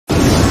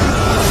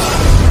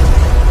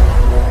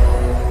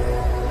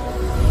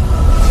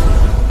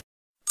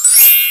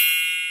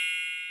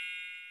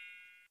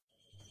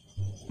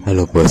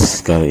Halo bos,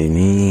 kali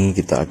ini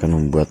kita akan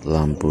membuat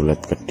lampu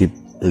LED kedip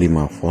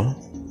 5 volt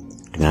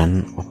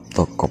dengan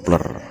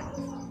optocoupler.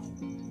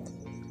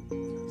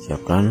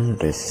 Siapkan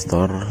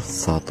resistor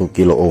 1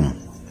 kilo ohm.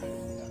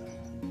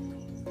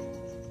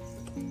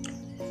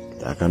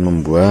 Kita akan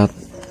membuat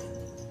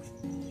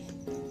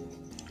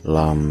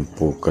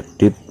lampu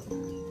kedip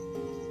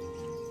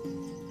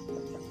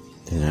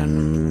dengan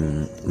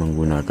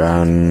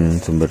menggunakan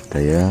sumber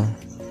daya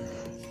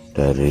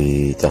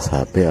dari cas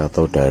HP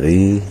atau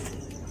dari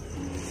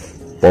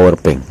power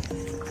bank.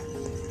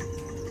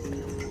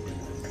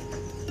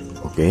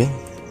 Oke,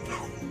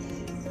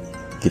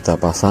 kita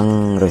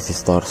pasang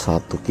resistor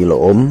 1 kilo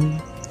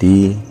ohm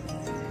di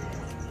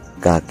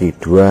kaki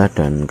 2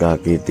 dan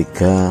kaki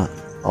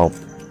 3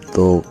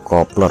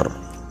 optocoupler.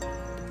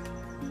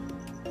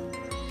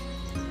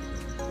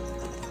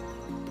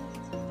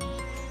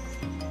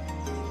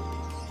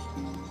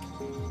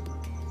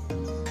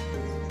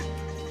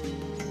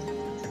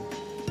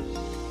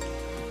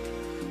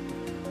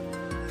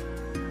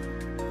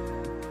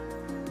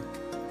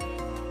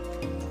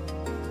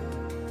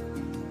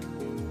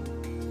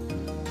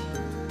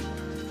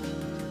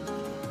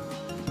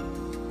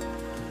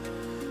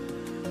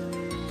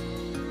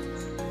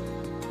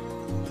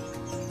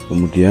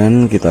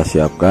 Kemudian kita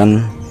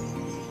siapkan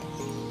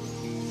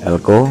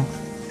elko.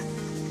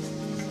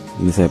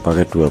 Ini saya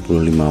pakai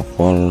 25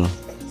 volt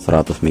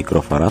 100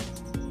 mikrofarad.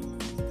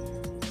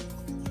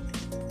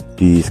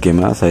 Di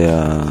skema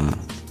saya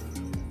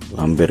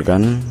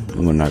lampirkan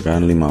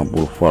menggunakan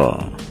 50 volt,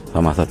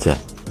 sama saja.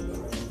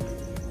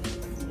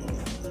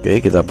 Oke,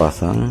 kita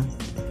pasang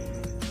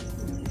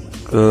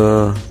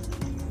ke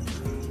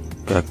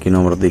kaki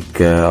nomor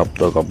 3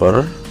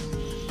 optocoupler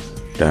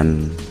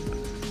dan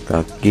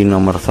kaki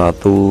nomor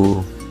 1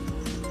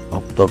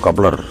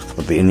 optocoupler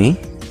seperti ini.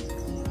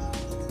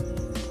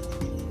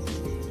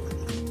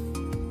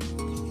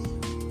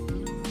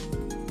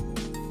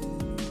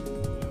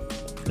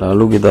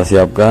 Lalu kita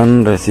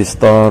siapkan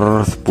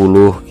resistor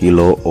 10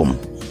 kilo ohm.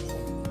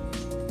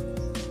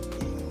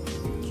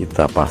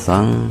 Kita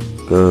pasang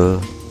ke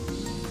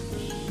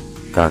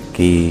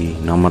kaki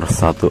nomor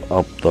 1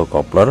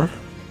 optocoupler.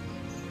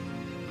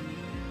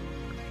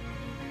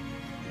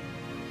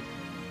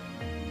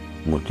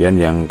 Kemudian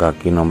yang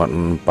kaki nomor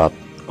 4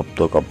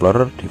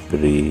 optocoupler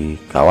diberi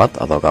kawat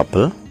atau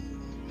kabel.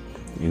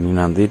 Ini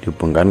nanti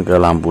dihubungkan ke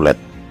lampu LED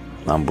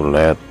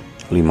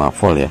 5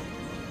 volt ya.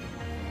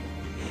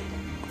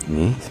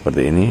 Ini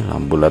seperti ini,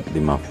 lampu LED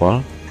 5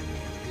 volt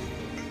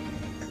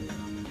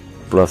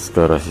plus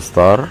ke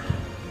resistor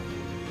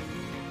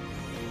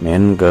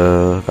main ke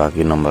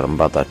kaki nomor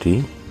 4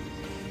 tadi.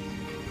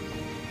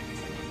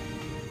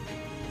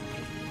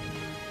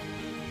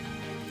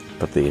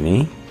 Seperti ini.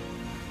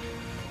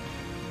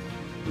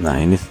 Nah,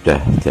 ini sudah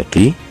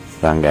jadi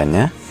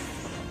rangkaiannya,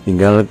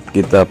 tinggal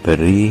kita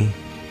beri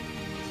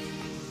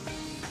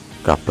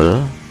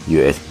kabel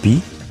USB.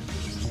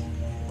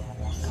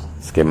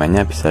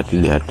 Skemanya bisa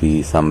dilihat di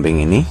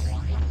samping ini.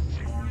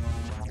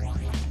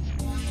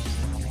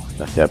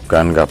 Kita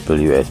siapkan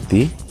kabel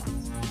USB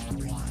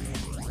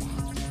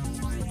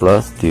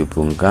plus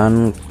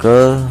dihubungkan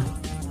ke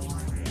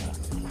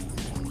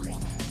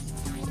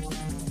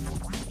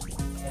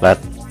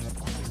LED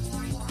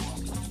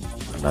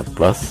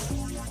plus.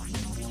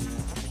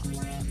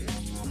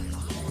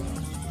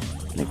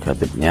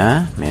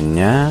 Negatifnya,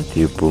 mainnya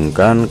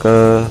dihubungkan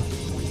ke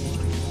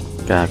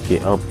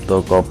kaki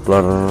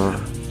optocoupler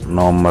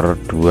nomor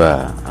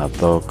 2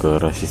 atau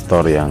ke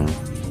resistor yang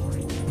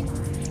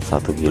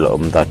 1 kilo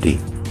ohm tadi.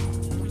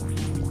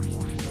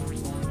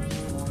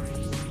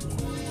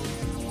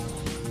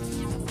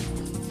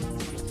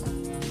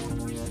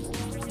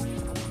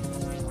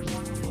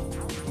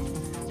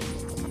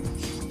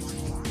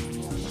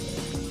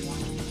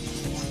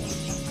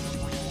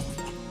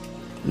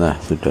 Nah,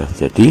 sudah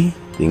jadi.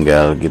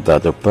 Tinggal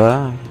kita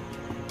coba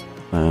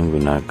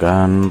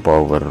menggunakan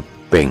power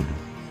bank.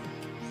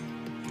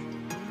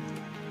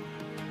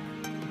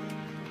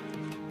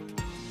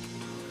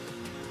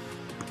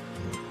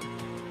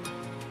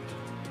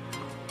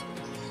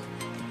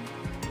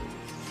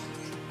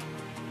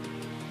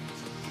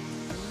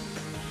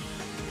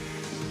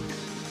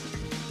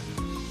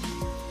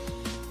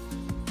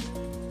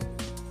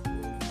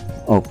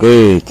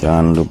 Oke,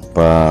 jangan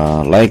lupa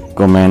like,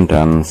 komen,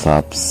 dan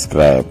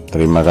subscribe.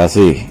 Terima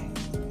kasih.